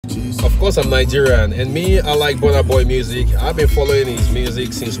Of course, I'm Nigerian, and me, I like Burna Boy music. I've been following his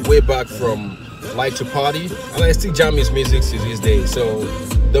music since way back from Like to Party, and I still jam his music to this day. So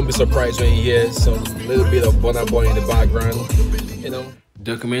don't be surprised when you hear some little bit of Burna Boy in the background, you know.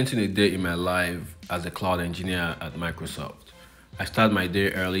 Documenting a day in my life as a cloud engineer at Microsoft. I start my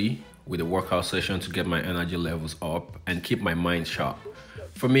day early with a workout session to get my energy levels up and keep my mind sharp.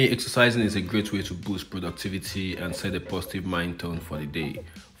 For me, exercising is a great way to boost productivity and set a positive mind tone for the day.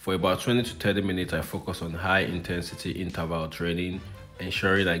 For about 20 to 30 minutes, I focus on high-intensity interval training,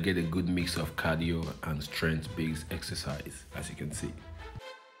 ensuring I get a good mix of cardio and strength-based exercise, as you can see.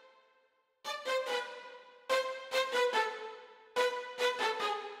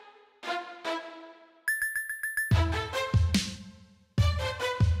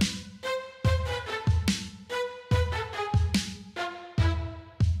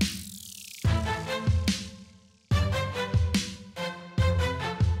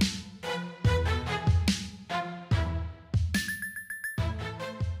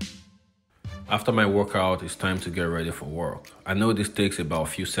 After my workout, it's time to get ready for work. I know this takes about a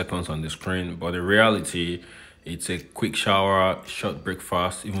few seconds on the screen, but in reality, it's a quick shower, short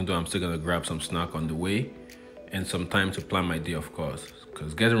breakfast, even though I'm still gonna grab some snack on the way, and some time to plan my day, of course,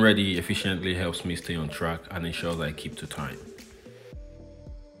 because getting ready efficiently helps me stay on track and ensures I keep to time.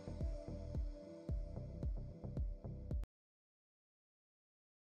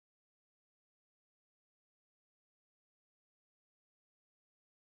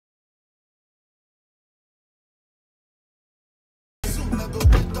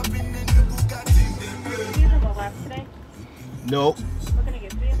 No. What can I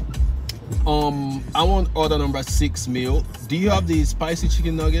get for you? I want order number 6 meal. Do you have the spicy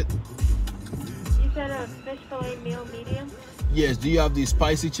chicken nugget? You said a fish fillet meal medium? Yes. Do you have the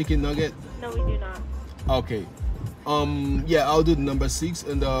spicy chicken nugget? No, we do not. Okay. Yeah, I'll do the number 6,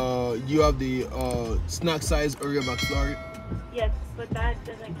 and you have the snack size Oreo McFlurry. Yes, but that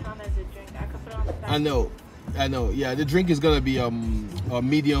doesn't count as a drink. I could put it on the side. I know. Yeah, the drink is gonna be a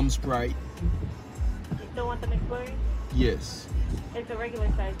medium Sprite. You still want the McFlurry? Yes. It's a regular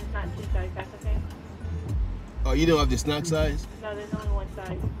size. It's not 2 size. That's okay? Oh, you don't have the snack size? No, there's only 1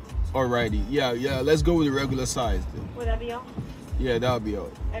 size. Alrighty. Yeah. Let's go with the regular size then. Would that be all? Yeah, that'll be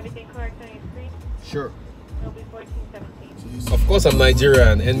all. Everything correct on your screen? Sure. It'll be 1417. Of course, I'm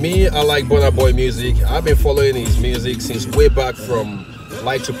Nigerian, and me, I like Burna Boy music. I've been following his music since way back from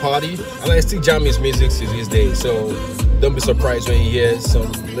Like to Party, and I still jam his music to this day. So don't be surprised when you hear some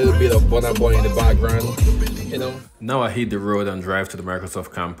little bit of Burna Boy in the background, you know. Now I hit the road and drive to the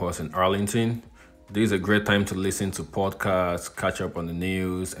Microsoft campus in Arlington. This is a great time to listen to podcasts, catch up on the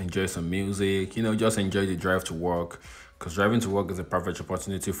news, enjoy some music, just enjoy the drive to work, because driving to work is a perfect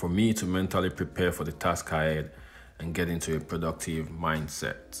opportunity for me to mentally prepare for the task ahead and get into a productive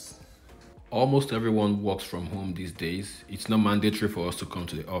mindset. Almost everyone works from home these days. It's not mandatory for us to come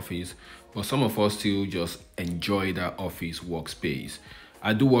to the office, but some of us still just enjoy that office workspace.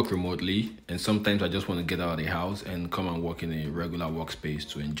 I do work remotely, and sometimes I just want to get out of the house and come and work in a regular workspace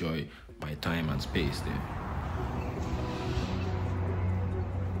to enjoy my time and space there.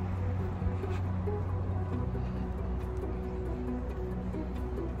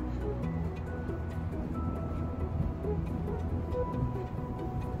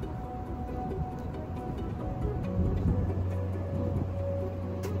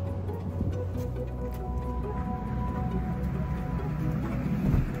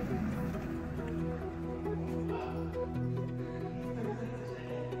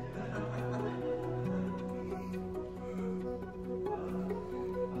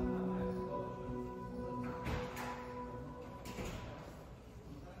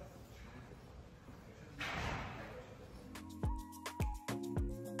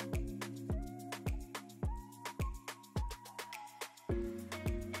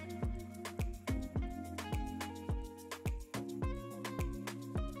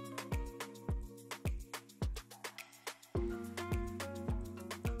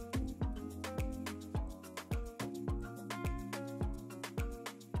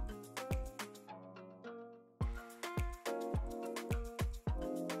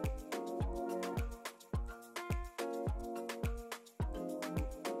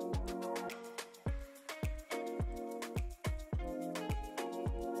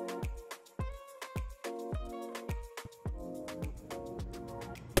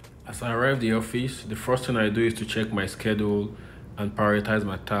 As I arrive at the office, the first thing I do is to check my schedule and prioritize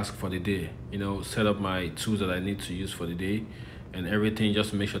my task for the day. Set up my tools that I need to use for the day and everything,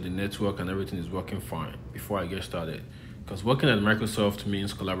 just to make sure the network and everything is working fine before I get started. because working at Microsoft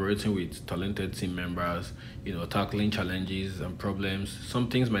means collaborating with talented team members, tackling challenges and problems. Some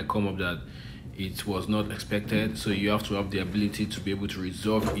things might come up that it was not expected, so you have to have the ability to be able to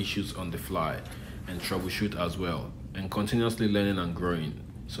resolve issues on the fly and troubleshoot as well, and continuously learning and growing.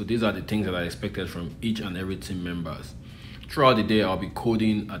 So these are the things that are expected from each and every team members. Throughout the day, I'll be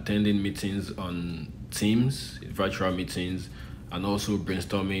coding, attending meetings on Teams, virtual meetings, and also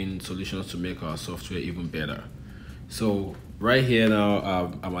brainstorming solutions to make our software even better. So right here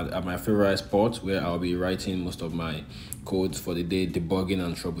now, I'm at my favorite spot where I'll be writing most of my codes for the day, debugging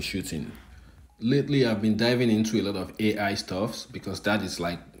and troubleshooting. Lately, I've been diving into a lot of AI stuffs because that is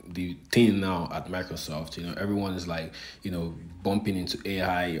like the thing now at Microsoft. Everyone is like, bumping into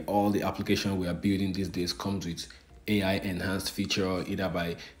AI. All the application we are building these days comes with AI enhanced feature, either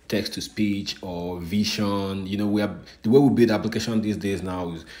by text to speech or vision. The way we build application these days now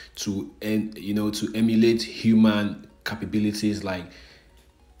is to emulate human capabilities like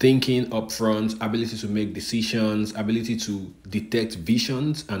thinking upfront, ability to make decisions, ability to detect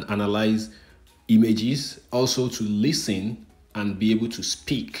visions and analyze images, also to listen and be able to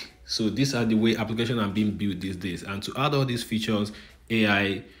speak. So these are the way applications are being built these days. And to add all these features,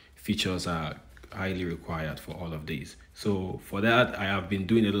 AI features are highly required for all of these. So for that, I have been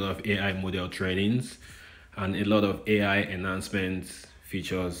doing a lot of AI model trainings and a lot of AI enhancements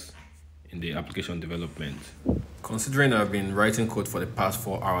features in the application development. Considering I've been writing code for the past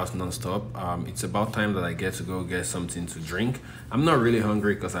 4 hours non-stop, it's about time that I get to go get something to drink. I'm not really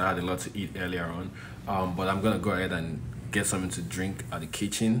hungry because I had a lot to eat earlier on, but I'm gonna go ahead and get something to drink at the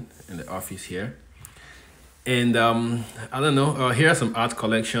kitchen in the office here. And I don't know, here are some art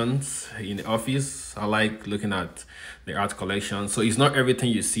collections in the office. I like looking at the art collection. So it's not everything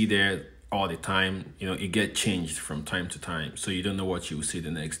you see there all the time. It gets changed from time to time, so you don't know what you will see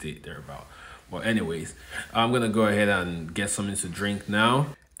the next day thereabout. But anyways, I'm gonna go ahead and get something to drink now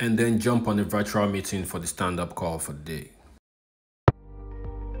and then jump on the virtual meeting for the stand-up call for the day.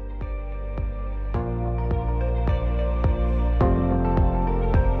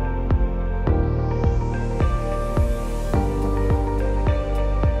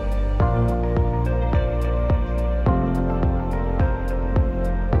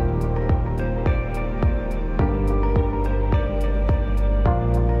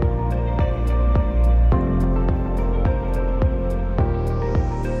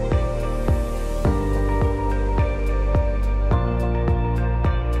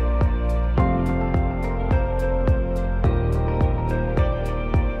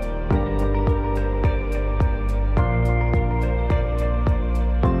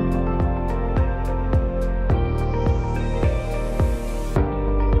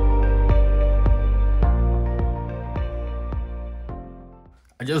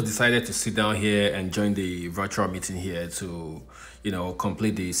 I just decided to sit down here and join the virtual meeting here to,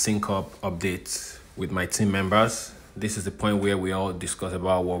 complete the sync up update with my team members. This is the point where we all discuss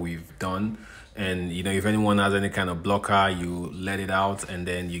about what we've done. And, if anyone has any kind of blocker, you let it out and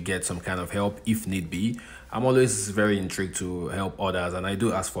then you get some kind of help if need be. I'm always very intrigued to help others, and I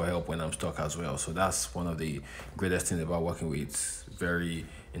do ask for help when I'm stuck as well. So that's one of the greatest things about working with very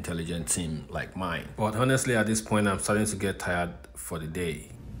intelligent team like mine. But honestly, at this point, I'm starting to get tired for the day.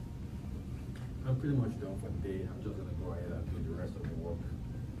 I'm pretty much done for the day. I'm just gonna go ahead and do the rest of the work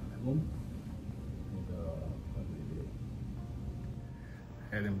at home. And,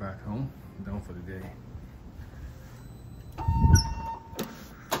 heading back home, done for the day.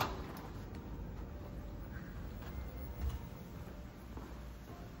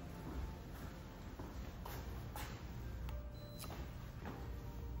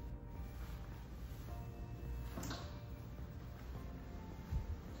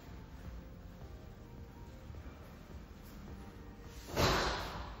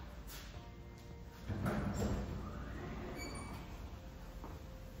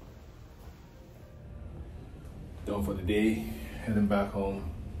 Done for the day, heading back home.